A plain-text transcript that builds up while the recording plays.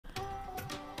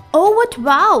Oh, what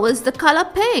wow is the color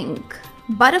pink!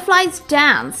 Butterflies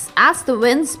dance as the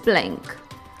winds blink.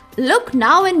 Look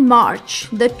now in March,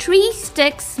 the tree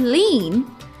sticks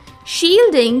lean,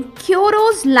 shielding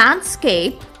Kyoto's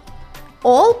landscape,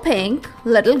 all pink,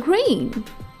 little green.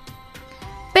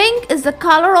 Pink is the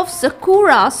color of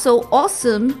sakura, so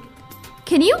awesome.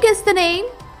 Can you guess the name?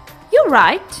 You're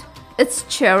right, it's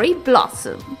cherry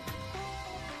blossom.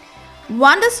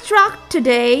 Wonderstruck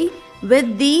today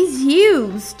with these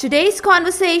hues. Today's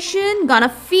conversation gonna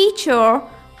feature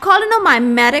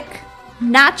cholinergic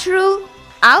natural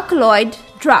alkaloid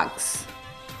drugs.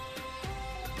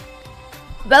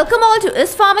 Welcome all to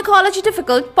IS Pharmacology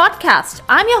Difficult Podcast.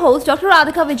 I'm your host Dr.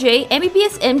 Radhika Vijay,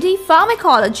 MBBS MD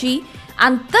Pharmacology,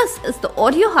 and this is the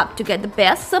audio hub to get the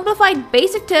best simplified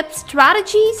basic tips,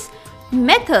 strategies,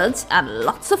 methods, and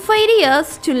lots of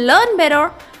ideas to learn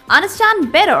better,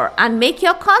 understand better, and make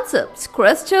your concepts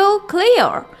crystal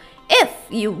clear. If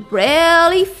you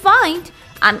really find,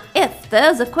 and if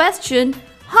there's a question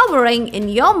hovering in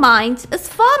your mind, is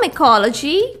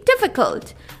pharmacology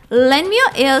difficult? Lend me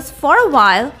your ears for a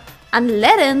while and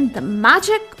let in the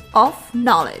magic of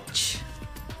knowledge.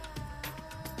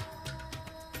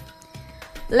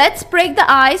 Let's break the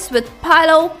ice with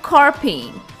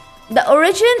pilocarpine. The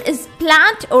origin is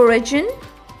plant origin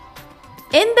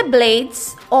in the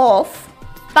blades of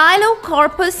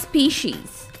Pilocarpus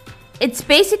species. It's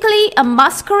basically a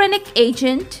muscarinic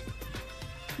agent,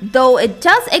 though it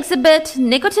does exhibit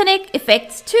nicotinic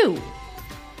effects too.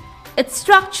 Its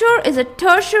structure is a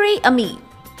tertiary amine,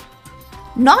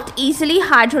 not easily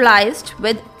hydrolyzed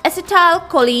with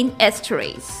acetylcholine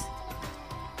esterase.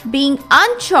 Being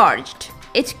uncharged,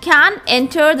 it can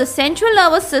enter the central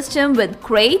nervous system with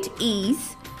great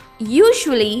ease.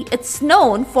 Usually, it's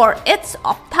known for its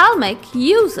ophthalmic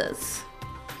uses.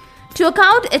 To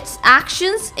account its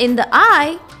actions in the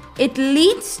eye, it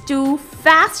leads to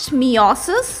fast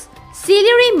meiosis,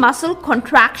 ciliary muscle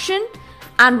contraction,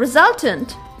 and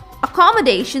resultant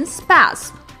accommodation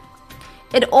spasm.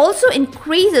 It also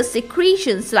increases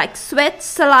secretions like sweat,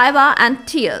 saliva, and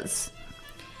tears.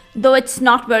 Though it's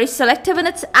not very selective in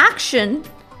its action,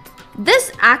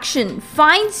 this action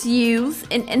finds use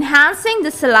in enhancing the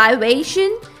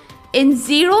salivation in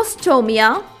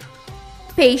xerostomia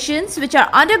patients which are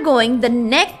undergoing the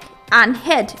neck and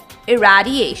head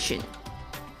irradiation.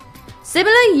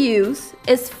 Similar use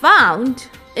is found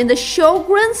in the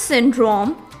Sjogren's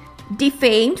syndrome,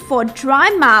 defamed for dry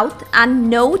mouth and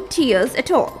no tears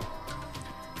at all.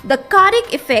 The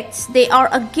cardiac effects, they are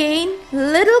again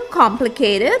little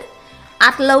complicated.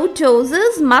 At low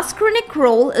doses, muscarinic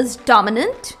role is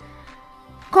dominant,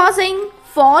 causing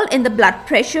fall in the blood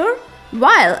pressure,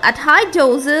 while at high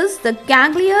doses, the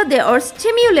ganglia, they are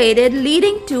stimulated,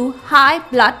 leading to high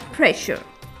blood pressure.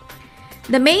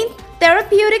 The main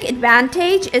therapeutic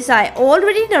advantage, as I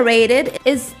already narrated,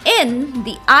 is in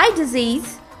the eye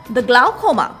disease, the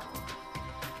glaucoma.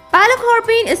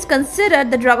 Pilocarpine is considered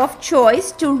the drug of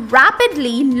choice to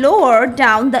rapidly lower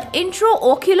down the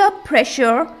intraocular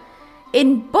pressure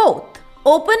in both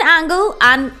open angle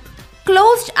and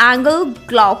closed angle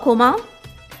glaucoma.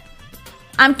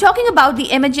 I'm talking about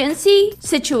the emergency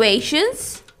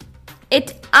situations.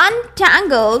 It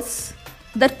untangles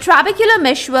the trabecular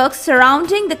meshwork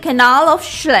surrounding the canal of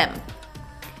Schlemm,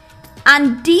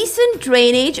 and decent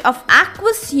drainage of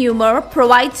aqueous humor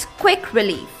provides quick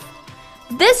relief.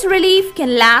 This relief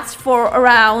can last for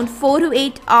around 4 to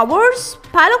 8 hours.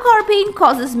 Pilocarpine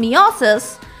causes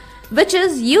meiosis, which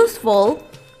is useful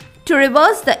to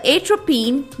reverse the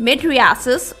atropine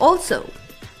mydriasis also.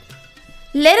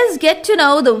 Let us get to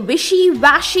know the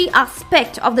wishy-washy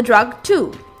aspect of the drug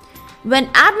too. When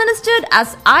administered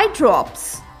as eye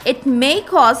drops, it may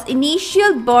cause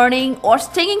initial burning or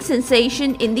stinging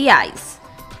sensation in the eyes,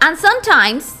 and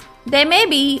sometimes there may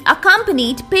be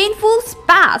accompanied painful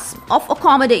spasm of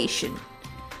accommodation.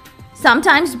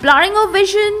 Sometimes blurring of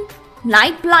vision,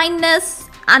 night blindness,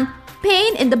 and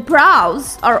pain in the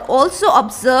brows are also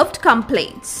observed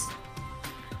complaints.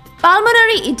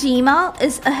 Pulmonary edema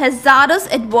is a hazardous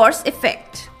adverse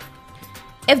effect.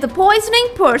 If the poisoning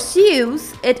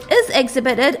pursues, it is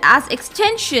exhibited as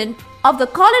extension of the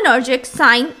cholinergic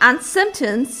sign and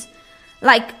symptoms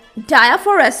like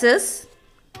diaphoresis.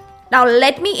 Now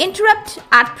let me interrupt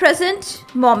at present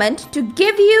moment to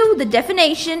give you the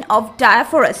definition of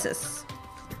diaphoresis.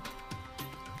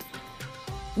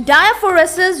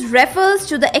 Diaphoresis refers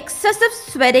to the excessive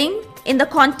sweating in the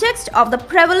context of the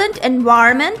prevalent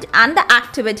environment and the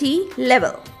activity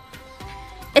level.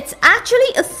 It's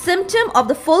actually a symptom of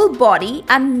the full body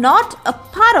and not a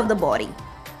part of the body.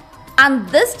 And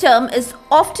this term is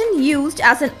often used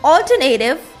as an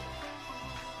alternative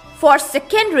for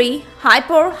secondary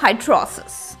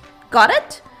hyperhidrosis. Got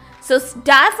it? So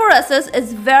diaphoresis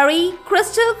is very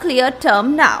crystal clear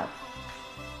term now.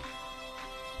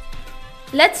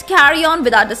 Let's carry on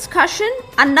with our discussion.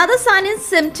 Another sign and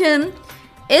symptom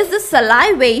is the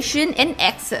salivation in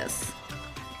excess.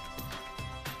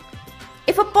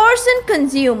 If a person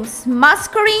consumes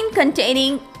muscarine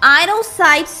containing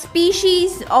inosite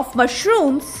species of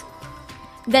mushrooms,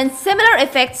 then similar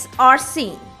effects are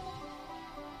seen.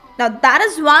 Now that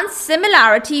is one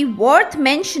similarity worth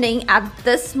mentioning at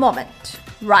this moment,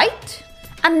 right?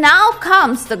 And now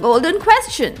comes the golden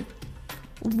question.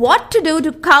 What to do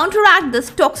to counteract this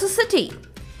toxicity?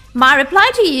 My reply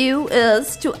to you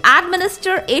is to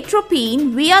administer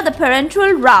atropine via the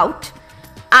parenteral route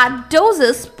at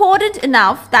doses potent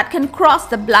enough that can cross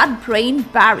the blood-brain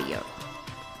barrier.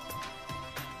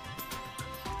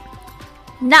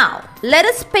 Now, let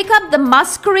us pick up the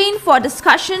muscarine for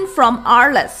discussion from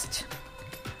our list.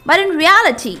 But in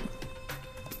reality,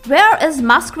 where is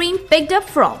muscarine picked up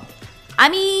from? I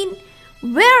mean,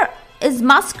 where is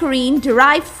muscarine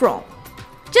derived from?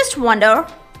 Just wonder,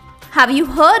 have you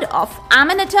heard of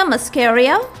Amanita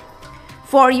muscaria?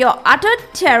 For your utter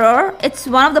terror, it's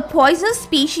one of the poisonous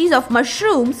species of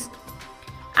mushrooms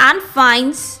and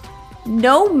finds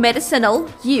no medicinal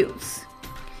use.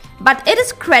 But it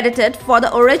is credited for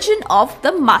the origin of the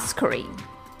muscarine.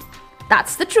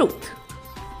 That's the truth.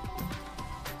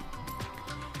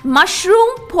 Mushroom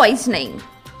poisoning.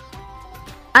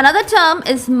 Another term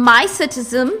is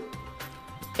mycetism.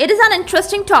 It is an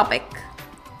interesting topic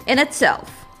in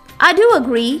itself. I do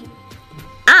agree,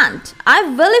 and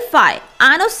I vilify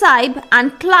inocybe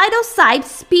and clidocybe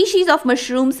species of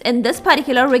mushrooms in this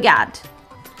particular regard.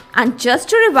 And just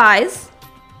to revise,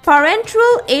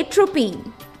 parenteral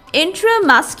atropine,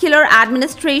 intramuscular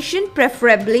administration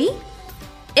preferably,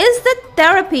 is the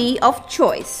therapy of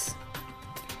choice.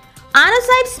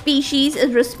 Inocybe species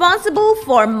is responsible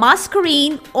for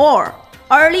muscarine or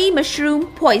early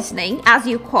mushroom poisoning, as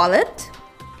you call it.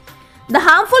 The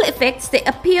harmful effects, they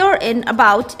appear in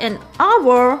about an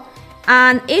hour,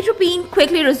 and atropine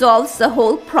quickly resolves the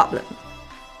whole problem.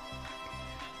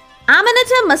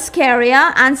 Amanita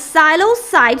muscaria and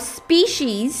psilocybe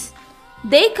species,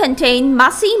 they contain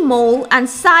mussy mole and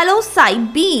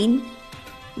psilocybin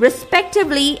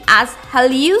respectively as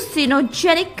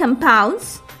hallucinogenic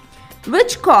compounds,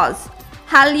 which cause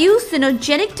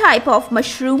hallucinogenic type of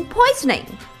mushroom poisoning.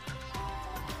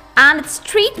 And its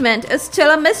treatment is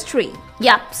still a mystery.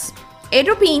 Yups,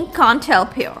 atropine can't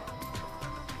help here.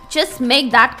 Just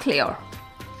make that clear.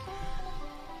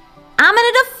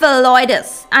 Amanita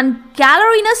phalloides and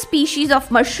Galerina species of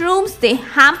mushrooms, they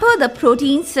hamper the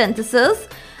protein synthesis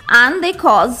and they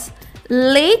cause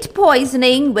late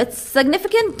poisoning with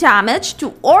significant damage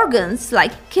to organs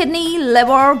like kidney,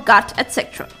 liver, gut,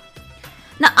 etc.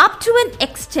 Now, up to an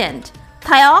extent,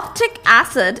 thioctic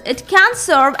acid, it can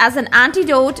serve as an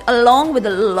antidote along with a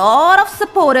lot of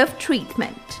supportive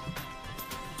treatment.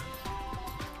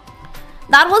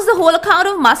 That was the whole account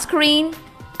of muscarine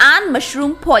and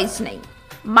mushroom poisoning.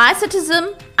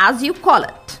 Mycetism, as you call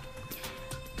it.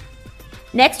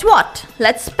 Next what?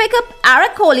 Let's pick up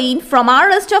Arecoline from our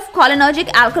list of cholinergic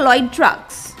alkaloid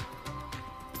drugs.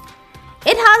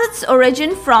 It has its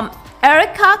origin from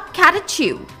Areca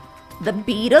catechu, the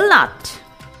betel nut.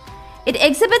 It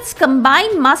exhibits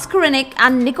combined muscarinic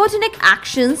and nicotinic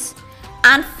actions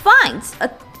and finds a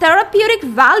therapeutic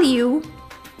value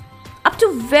up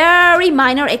to very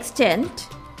minor extent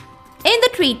in the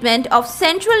treatment of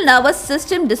central nervous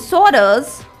system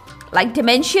disorders like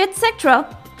dementia,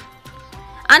 etc.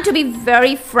 And to be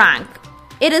very frank,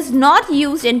 it is not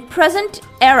used in present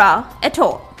era at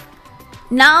all.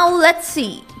 Now let's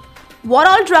see, what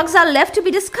all drugs are left to be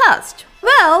discussed?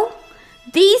 Well,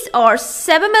 these are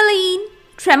Cevimiline,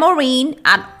 Tremorine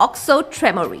and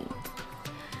Oxotremorine.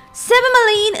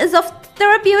 Cevimiline is of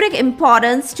therapeutic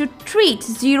importance to treat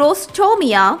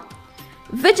xerostomia,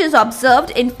 which is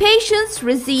observed in patients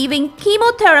receiving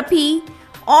chemotherapy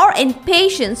or in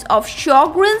patients of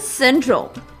Sjogren's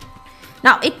syndrome.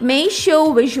 Now, it may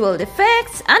show visual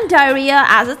defects and diarrhea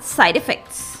as its side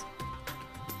effects.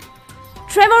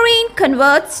 Tremorine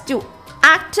converts to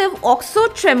active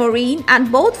oxotremorine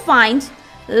and both find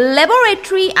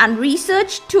laboratory and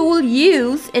research tool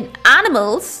use in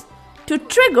animals to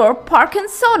trigger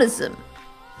Parkinsonism.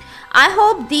 I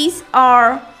hope these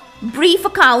are brief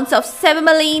accounts of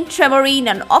Cevimiline, Tremorine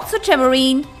and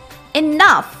Oxotremorine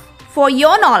enough for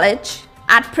your knowledge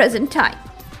at present time.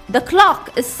 The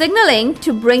clock is signaling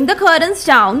to bring the curtains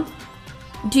down.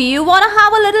 Do you want to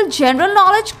have a little general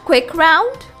knowledge quick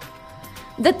round?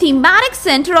 The thematic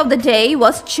center of the day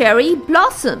was cherry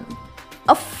blossom,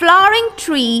 a flowering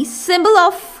tree symbol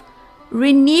of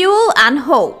renewal and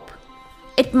hope.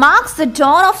 It marks the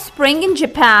dawn of spring in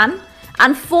Japan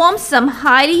and forms some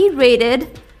highly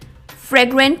rated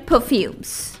fragrant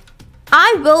perfumes.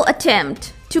 I will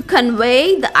attempt to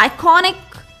convey the iconic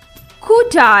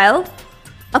Ku-dial,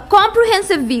 a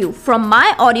comprehensive view from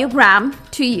my audiogram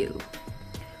to you.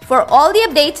 For all the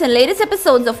updates and latest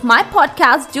episodes of my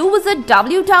podcast, do visit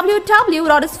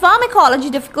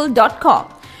www.ispharmacologydifficult.com,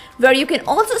 where you can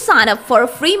also sign up for a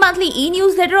free monthly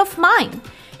e-newsletter of mine.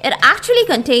 It actually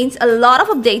contains a lot of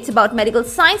updates about medical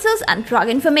sciences and drug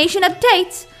information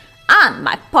updates, and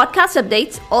my podcast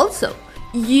updates also.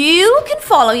 You can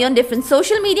follow me on different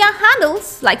social media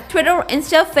handles like Twitter,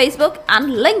 Insta, Facebook,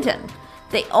 and LinkedIn.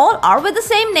 They all are with the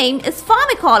same name, is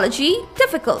Pharmacology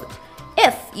Difficult.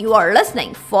 If you are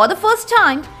listening for the first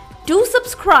time, do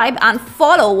subscribe and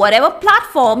follow whatever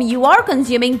platform you are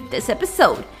consuming this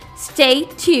episode. Stay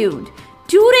tuned.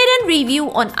 Do rate and review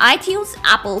on iTunes,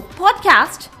 Apple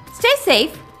Podcast. Stay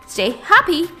safe, stay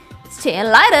happy, stay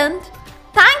enlightened.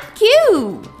 Thank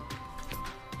you.